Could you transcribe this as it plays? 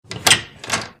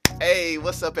Hey,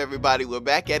 what's up, everybody? We're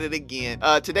back at it again.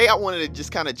 Today, I wanted to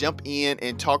just kind of jump in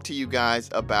and talk to you guys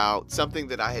about something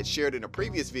that I had shared in a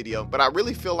previous video, but I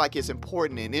really feel like it's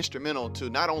important and instrumental to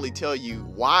not only tell you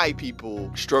why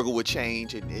people struggle with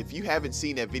change, and if you haven't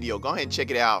seen that video, go ahead and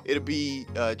check it out. It'll be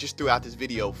just throughout this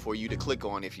video for you to click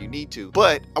on if you need to.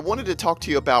 But I wanted to talk to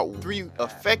you about 3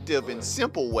 effective and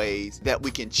simple ways that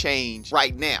we can change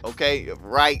right now, okay?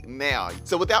 Right now.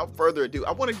 So without further ado,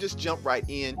 I want to just jump right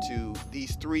into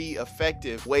these 3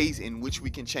 effective ways in which we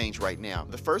can change right now.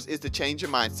 The first is to change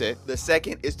your mindset. The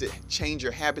second is to change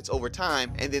your habits over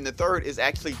time. And then the third is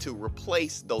actually to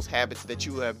replace those habits that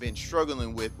you have been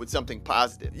struggling with something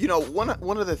positive. You know, one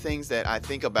of the things that I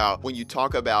think about when you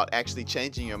talk about actually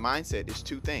changing your mindset is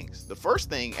 2 things. The first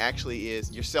thing actually is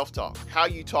your self-talk, how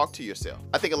you talk to yourself.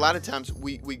 I think a lot of times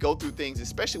we go through things,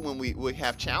 especially when we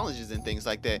have challenges and things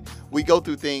like that, we go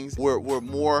through things where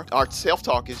our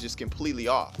self-talk is just completely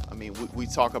off. I mean, we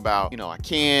talk about, I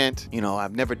can't,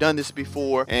 I've never done this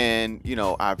before, and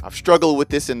I've struggled with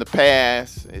this in the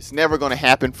past, it's never going to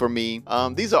happen for me.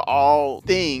 These are all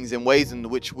things and ways in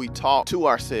which we talk to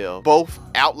ourselves, both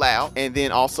out loud and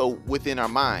then also within our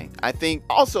mind. I think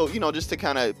also, just to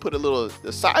kind of put a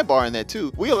sidebar in that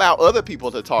too, we allow other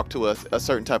people to talk to us a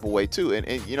certain type of way too, and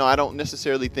I don't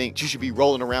necessarily think you should be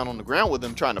rolling around on the ground with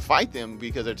them trying to fight them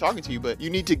because they're talking to you, but you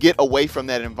need to get away from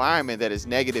that environment that is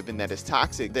negative and that is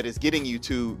toxic, that is getting you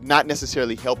to not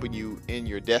necessarily helping you in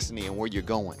your destiny and where you're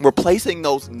going. Replacing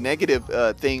those negative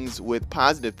things with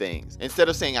positive things. Instead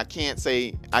of saying I can't,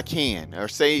 say I can, or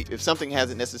say if something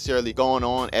hasn't necessarily gone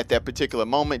on at that particular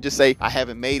moment, just say I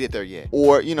haven't made it there yet.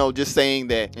 Or just saying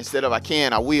that instead of I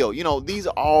can, I will. These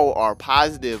all are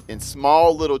positive and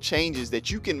small little changes that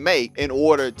you can make in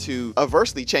order to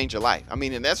adversely change your life. I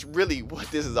mean, and that's really what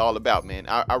this is all about, man.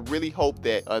 I really hope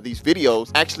that these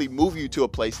videos actually move you to a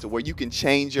place to where you can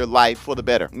change your life for the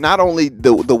better. Not only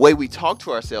the way we talk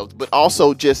to ourselves, but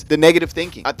also just the negative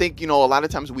thinking. I think, a lot of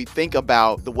times we think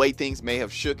about the way things may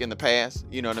have shook in the past,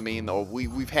 you know what I mean? Or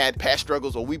we've had past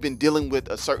struggles, or we've been dealing with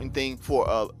a certain thing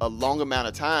for a long amount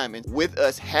of time. And with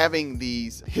us having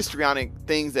these histrionic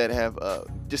things that have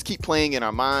just keep playing in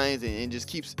our minds and just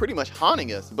keeps pretty much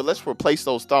haunting us. But let's replace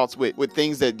those thoughts with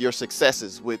things that your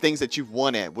successes, with things that you've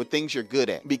won at, with things you're good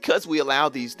at. Because we allow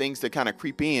these things to kind of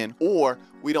creep in, or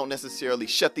we don't necessarily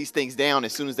shut these things down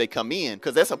as soon as they come in,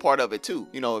 because that's a part of it too.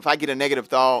 If I get a negative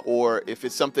thought, or if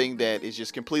it's something that is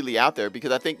just completely out there,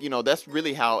 because I think, that's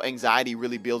really how anxiety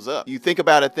really builds up. You think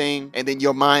about a thing and then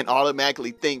your mind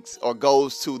automatically thinks or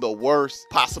goes to the worst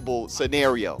possible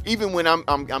scenario. Even when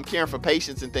I'm caring for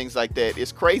patients and things like that,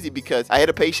 it's crazy because I had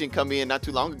a patient come in not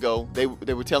too long ago. They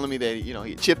were telling me that,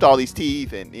 he chipped all these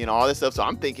teeth and, all this stuff. So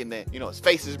I'm thinking that, his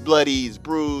face is bloody, he's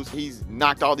bruised, he's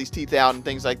knocked all these teeth out and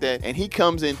things like that. And he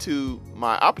comes into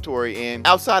my operatory, and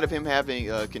outside of him having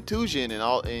a contusion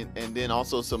and then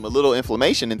also a little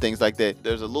inflammation and things like that,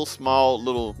 there's a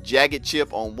small jagged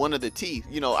chip on one of the teeth.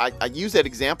 I use that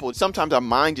example. Sometimes our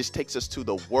mind just takes us to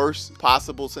the worst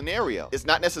possible scenario. It's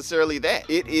not necessarily that.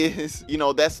 It is,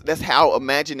 that's how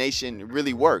imagination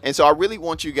really works. And so I really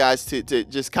want you guys to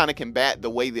just kind of combat the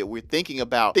way that we're thinking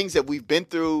about things that we've been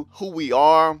through, who we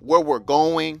are, where we're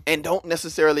going, and don't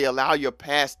necessarily allow your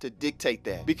past to dictate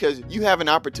that, because you have an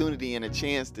opportunity and a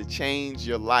chance to change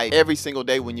your life every single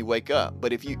day when you wake up.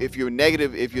 But if you're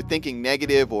negative, if you're thinking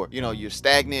negative, or you're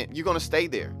stagnant, you're gonna stay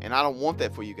there. And I don't want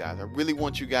that for you guys. I really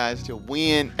want you guys to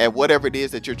win at whatever it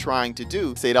is that you're trying to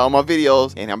do. I say it all my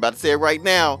videos, and I'm about to say it right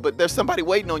now, but there's somebody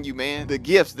waiting on you, man. The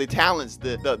gifts, the talents,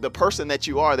 the person that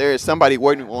you are, there is somebody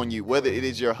waiting on you, whether it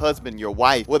is your husband, your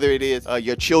wife, whether it is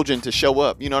your children to show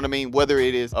up, you know what I mean? Whether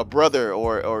it is a brother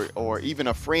or even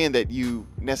a friend that you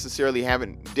necessarily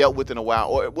haven't dealt with in a while,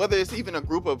 or whether it's even a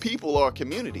group of people or a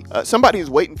community. Somebody is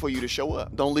waiting for you to show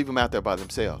up. Don't leave them out there by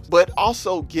themselves. But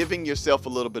also giving yourself a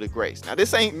little bit of grace. Now,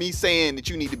 this ain't me saying that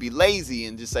you need to be lazy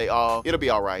and just say, oh, it'll be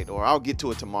all right, or I'll get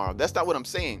to it tomorrow. That's not what I'm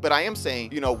saying. But I am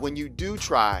saying, when you do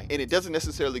try and it doesn't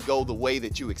necessarily go the way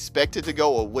that you expect it to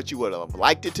go or what you would have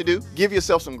liked it to do, give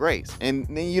yourself some grace. And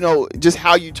then, just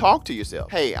how you talk to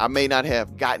yourself. Hey, I may not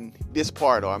have gotten this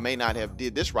part, or I may not have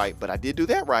did this right, but I did do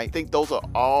that right. I think those are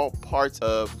all parts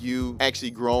of you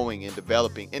actually growing and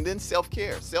developing. And then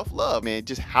self-care, self-love, man,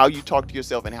 just how you talk to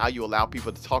yourself and how you allow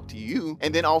people to talk to you,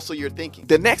 and then also your thinking.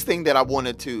 The next thing that I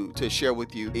wanted to share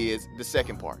with you is the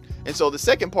second part. And so the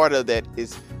second part of that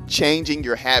is changing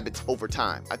your habits over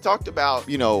time. I talked about,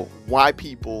 why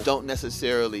people don't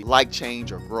necessarily like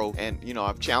change or growth. And,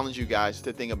 I've challenged you guys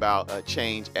to think about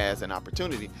change as an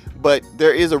opportunity. But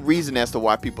there is a reason as to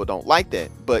why people don't like that.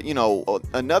 But,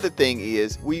 another thing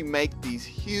is we make these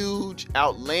huge,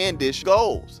 outlandish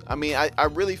goals. I mean, I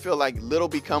really feel like little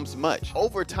becomes much.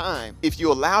 Over time, if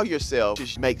you allow yourself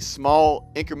to make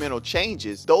small incremental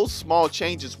changes, those small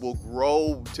changes will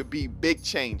grow to be big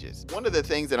changes. One of the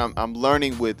things that I'm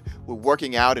learning with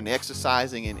working out and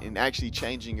exercising and actually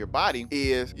changing your body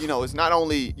is, it's not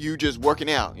only you just working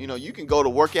out. You can go to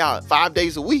work out 5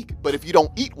 days a week, but if you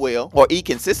don't eat well or eat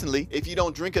consistently, if you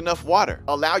don't drink enough water,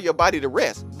 allow your body to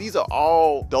rest. These are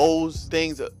all those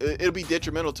things. It'll be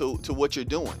detrimental to what you're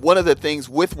doing. One of the things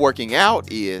with working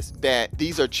out is that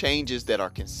these are changes that are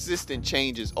consistent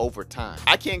changes over time.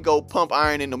 I can't go pump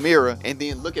iron in the mirror and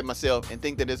then look at myself and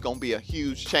think that it's going to be a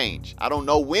huge change. I don't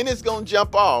know when it's going to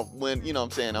jump off, when,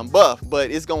 I'm buff,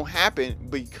 but it's going to happen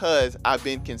because I've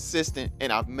been consistent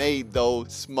and I've made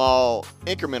those small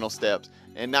incremental steps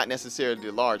and not necessarily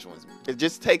the large ones. It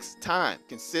just takes time,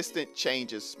 consistent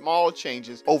changes, small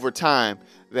changes over time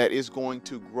that is going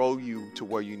to grow you to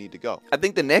where you need to go. I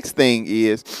think the next thing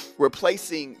is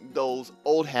replacing those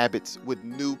old habits with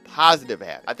new positive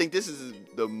habits. I think this is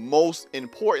the most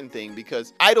important thing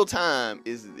because idle time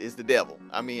is the devil.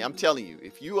 I mean, I'm telling you,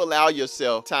 if you allow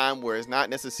yourself time where it's not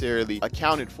necessarily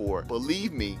accounted for,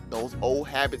 believe me, those old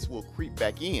habits will creep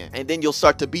back in and then you'll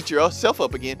start to beat yourself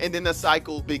up again and then the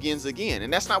cycle begins again.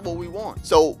 And that's not what we want.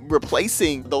 So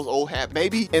replacing those old habits,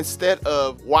 maybe instead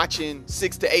of watching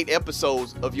 6 to 8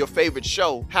 episodes of your favorite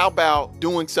show, how about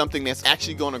doing something that's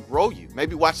actually going to grow you?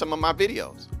 Maybe watch some of my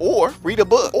videos or read a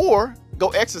book or go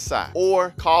exercise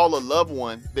or call a loved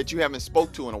one that you haven't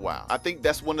spoke to in a while. I think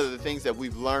that's one of the things that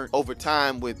we've learned over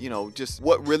time with, just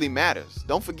what really matters.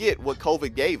 Don't forget what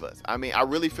COVID gave us. I mean, I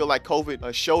really feel like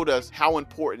COVID showed us how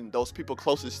important those people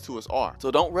closest to us are. So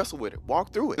don't wrestle with it.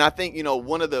 Walk through it. And I think,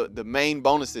 one of the main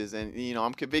bonuses, and,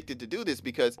 I'm convicted to do this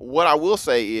because what I will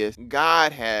say is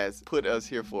God has put us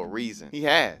here for a reason. He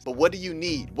has. But what do you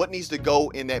need? What needs to go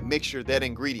in that mixture, that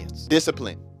ingredients?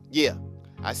 Discipline. Yeah.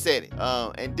 I said it.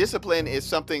 And discipline is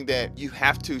something that you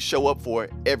have to show up for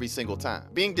every single time.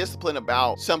 Being disciplined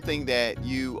about something that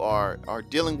you are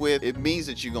dealing with, it means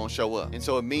that you're going to show up. And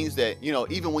so it means that,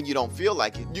 even when you don't feel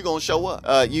like it, you're going to show up.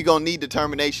 You're going to need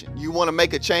determination. You want to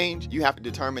make a change, you have to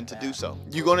determine to do so.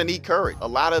 You're going to need courage. A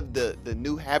lot of the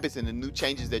new habits and the new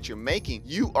changes that you're making,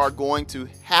 you are going to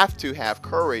have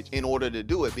courage in order to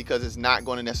do it because it's not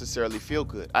going to necessarily feel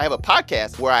good. I have a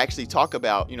podcast where I actually talk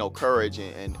about, courage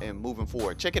and moving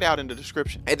forward. Check it out in the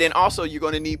description. And then also you're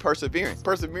going to need perseverance.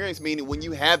 Perseverance meaning when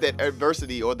you have that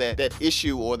adversity or that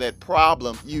issue or that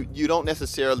problem, you don't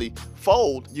necessarily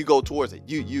fold, you go towards it.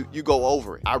 You go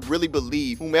over it. I really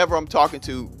believe whomever I'm talking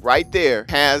to right there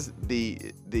has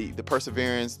the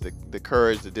perseverance, the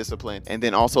courage, the discipline, and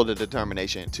then also the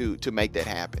determination to make that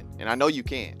happen. And I know you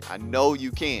can. I know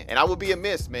you can. And I would be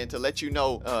amiss, man, to let you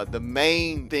know the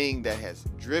main thing that has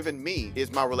driven me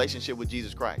is my relationship with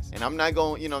Jesus Christ. And I'm not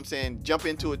going, jump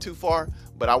into it too far,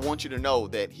 but I want you to know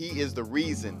that he is the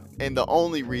reason and the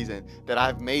only reason that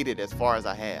I've made it as far as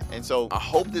I have. And so I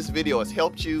hope this video has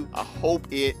helped you. I hope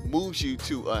it moves you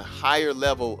to a higher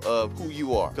level of who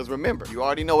you are. Because remember, you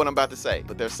already know what I'm about to say,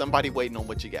 but there's somebody waiting on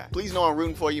what you got. Please know I'm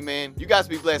rooting for you, man. You guys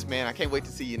be blessed, man. I can't wait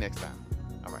to see you next time.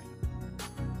 All right.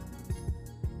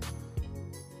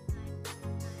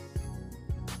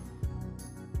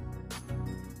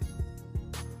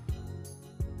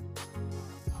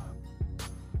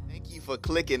 For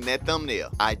clicking that thumbnail.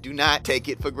 I do not take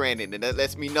it for granted, and that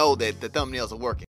lets me know that the thumbnails are working.